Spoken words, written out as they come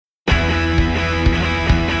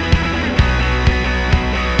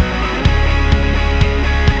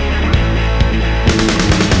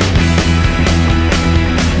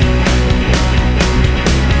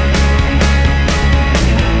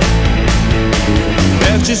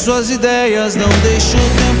Desperte suas ideias, não deixe o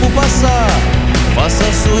tempo passar. Faça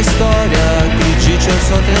a sua história, acredite, é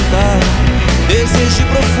só tentar. Deseje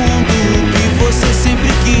profundo o que você sempre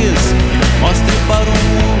quis. Mostre para o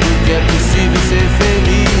mundo que é possível ser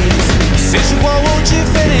feliz. Seja igual ou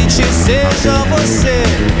diferente, seja você.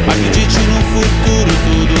 Acredite no futuro,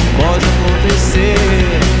 tudo pode acontecer.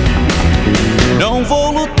 Não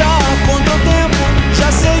vou lutar contra o tempo,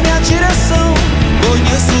 já sei minha direção.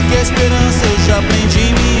 Conheço que a esperança, eu já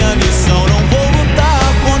aprendi minha lição. Não vou lutar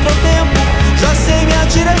contra o tempo, já sei minha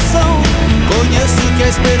direção. Conheço que a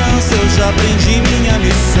esperança, eu já aprendi minha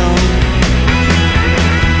lição.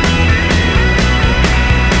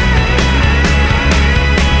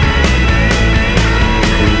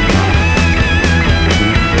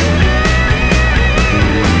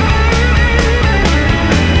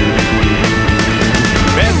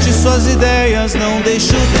 Perde suas ideias, não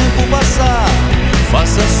deixe o tempo passar.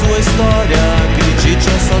 Faça a sua história, acredite,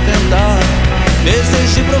 é só tentar.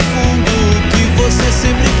 Deseje profundo o que você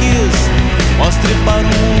sempre quis. Mostre para o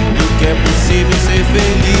mundo que é possível ser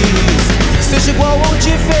feliz. Seja igual ou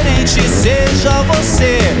diferente, seja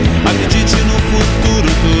você. Acredite no futuro,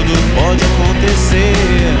 tudo pode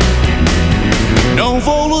acontecer. Não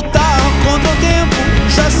vou lutar contra o tempo,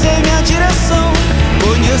 já sei minha direção.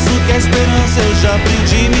 Conheço que a esperança, eu já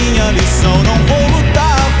aprendi minha lição. Não vou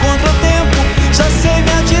lutar contra o tempo, já sei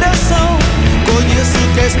minha direção. Conheço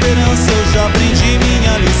que a esperança, eu já aprendi minha lição.